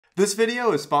This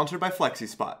video is sponsored by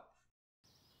FlexiSpot.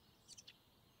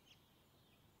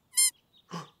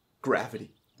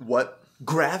 Gravity. What?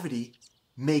 Gravity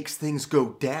makes things go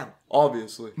down.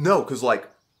 Obviously. No, because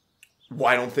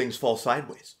why don't things fall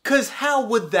sideways? Because how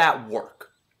would that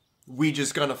work? We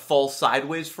just gonna fall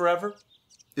sideways forever?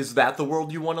 Is that the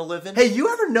world you want to live in? Hey, you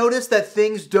ever notice that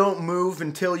things don't move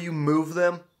until you move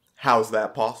them? How's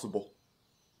that possible?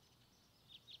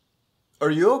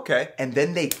 Are you okay? And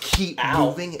then they keep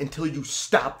moving until you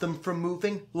stop them from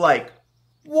moving? What?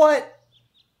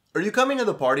 Are you coming to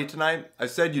the party tonight? I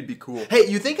said you'd be cool. Hey,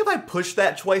 you think if I pushed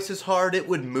that twice as hard, it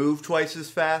would move twice as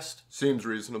fast? Seems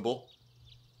reasonable.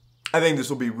 I think this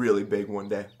will be really big one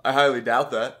day. I highly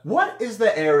doubt that. What is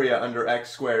the area under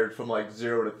x squared from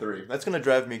 0 to 3? That's gonna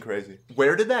drive me crazy.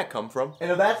 Where did that come from?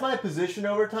 And if that's my position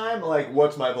over time,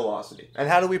 what's my velocity? And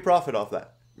how do we profit off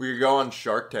that? We could go on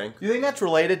Shark Tank. You think that's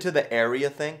related to the area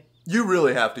thing? You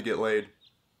really have to get laid.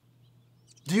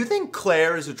 Do you think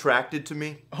Claire is attracted to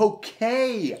me?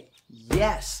 Okay.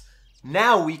 Yes.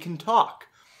 Now we can talk.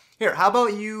 Here, how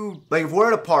about you, if we're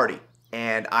at a party,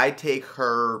 and I take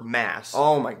her mass.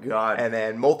 Oh my god. And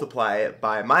then multiply it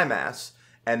by my mass,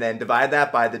 and then divide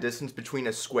that by the distance between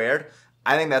us squared.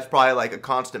 I think that's probably a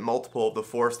constant multiple of the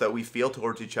force that we feel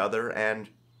towards each other, and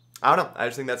I don't know. I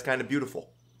just think that's kind of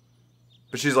beautiful.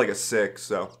 But she's a 6,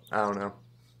 so I don't know.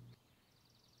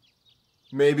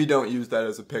 Maybe don't use that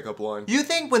as a pickup line. You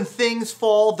think when things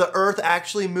fall, the earth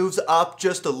actually moves up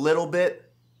just a little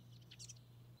bit?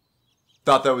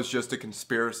 Thought that was just a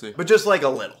conspiracy. But just a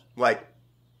little.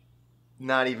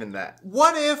 Not even that.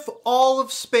 What if all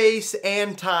of space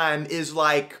and time is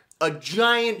a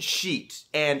giant sheet,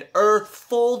 and Earth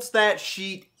folds that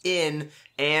sheet in,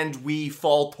 and we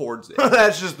fall towards it?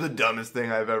 That's just the dumbest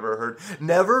thing I've ever heard.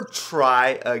 Never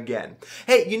try again.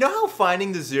 Hey, you know how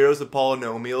finding the zeros of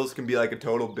polynomials can be a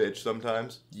total bitch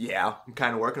sometimes? Yeah, I'm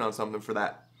kind of working on something for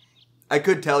that. I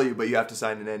could tell you, but you have to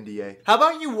sign an NDA. How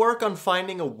about you work on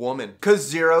finding a woman? Because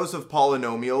zeros of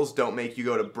polynomials don't make you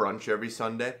go to brunch every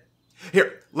Sunday.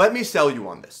 Here, let me sell you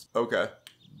on this. Okay.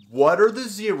 What are the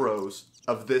zeros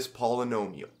of this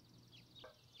polynomial?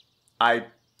 I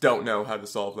don't know how to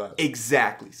solve that.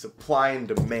 Exactly. Supply and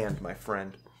demand, my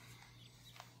friend.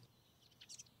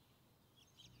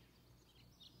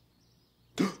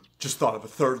 Just thought of a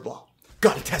third law.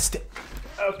 Gotta test it.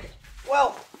 Okay.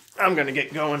 Well, I'm gonna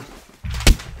get going.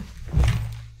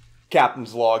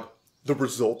 Captain's log. The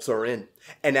results are in.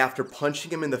 And after punching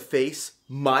him in the face,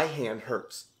 my hand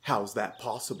hurts. How's that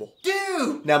possible?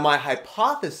 Dude! Now my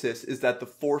hypothesis is that the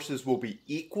forces will be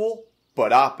equal,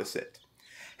 but opposite.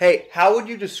 Hey, how would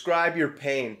you describe your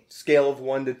pain? Scale of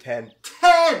 1 to 10.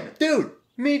 10! Dude,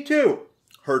 me too.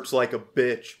 Hurts like a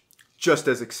bitch. Just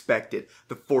as expected.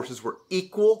 The forces were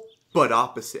equal, but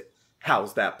opposite.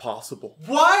 How's that possible?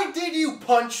 Why did you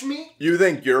punch me? You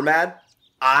think you're mad?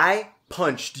 I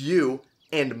punched you,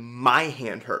 and my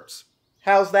hand hurts.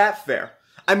 How's that fair?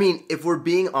 I mean, if we're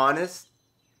being honest,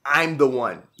 I'm the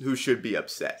one who should be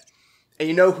upset. And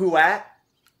you know who at?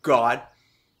 God.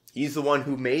 He's the one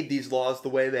who made these laws the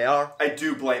way they are. I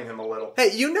do blame him a little.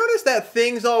 Hey, you notice that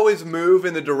things always move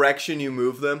in the direction you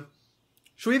move them?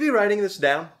 Should we be writing this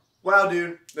down? Wow,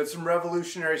 dude, that's some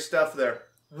revolutionary stuff there.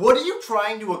 What are you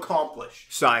trying to accomplish?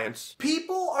 Science.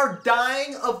 People are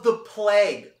dying of the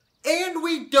plague. And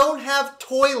we don't have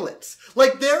toilets.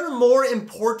 There are more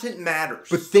important matters.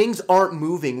 But things aren't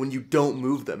moving when you don't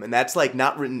move them. And that's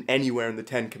not written anywhere in the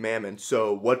 10 Commandments.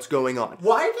 So what's going on?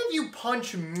 Why did you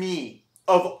punch me,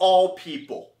 of all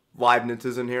people? Leibniz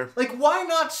isn't here. Why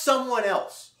not someone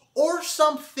else? Or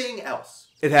something else?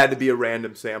 It had to be a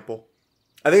random sample.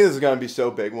 I think this is going to be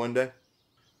so big one day.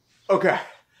 Okay.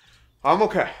 I'm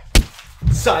okay.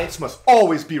 Science must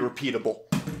always be repeatable.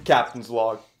 Captain's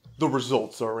log. The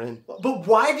results are in. But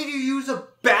why did you use a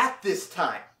bat this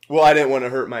time? Well, I didn't want to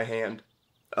hurt my hand.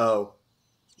 Oh,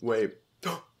 wait.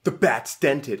 The bat's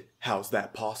dented. How's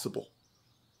that possible?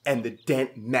 And the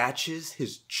dent matches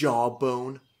his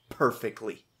jawbone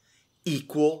perfectly.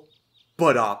 Equal,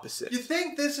 but opposite. You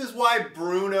think this is why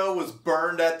Bruno was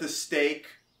burned at the stake?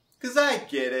 Because I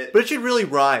get it. But it should really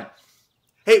rhyme.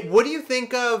 Hey, what do you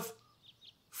think of,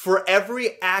 for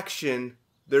every action,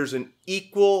 there's an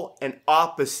equal and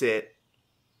opposite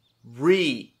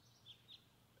reaction?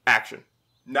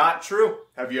 Not true.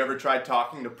 Have you ever tried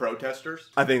talking to protesters?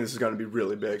 I think this is going to be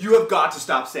really big. You have got to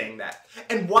stop saying that.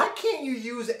 And why can't you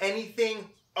use anything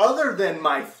other than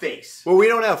my face? Well, we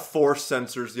don't have force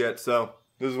sensors yet, so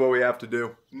this is what we have to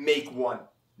do. Make one.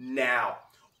 Now.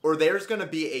 Or there's going to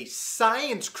be a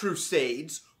science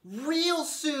crusades real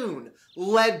soon,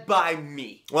 led by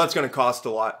me. Well, that's going to cost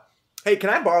a lot. Hey, can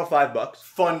I borrow $5?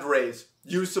 Fundraise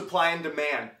Use supply and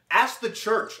demand. Ask the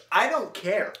church. I don't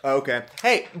care. Okay.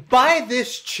 Hey, buy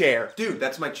this chair. Dude,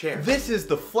 that's my chair. This is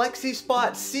the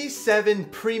FlexiSpot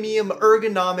C7 Premium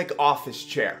Ergonomic Office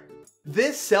Chair.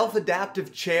 This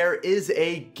self-adaptive chair is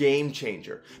a game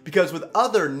changer because with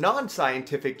other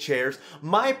non-scientific chairs,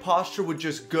 my posture would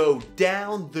just go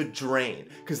down the drain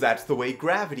because that's the way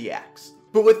gravity acts.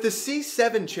 But with the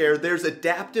C7 chair, there's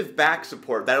adaptive back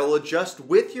support that'll adjust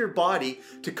with your body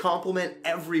to complement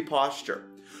every posture.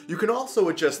 You can also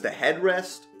adjust the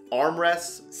headrest,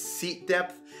 armrests, seat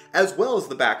depth, as well as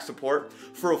the back support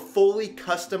for a fully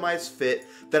customized fit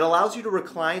that allows you to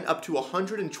recline up to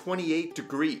 128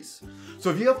 degrees. So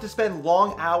if you have to spend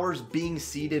long hours being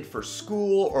seated for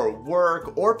school or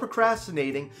work or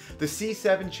procrastinating, the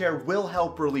C7 chair will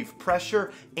help relieve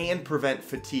pressure and prevent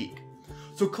fatigue.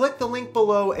 So click the link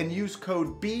below and use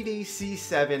code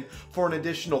BDC7 for an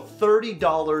additional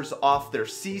 $30 off their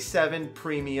C7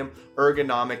 Premium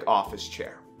Ergonomic Office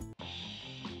Chair.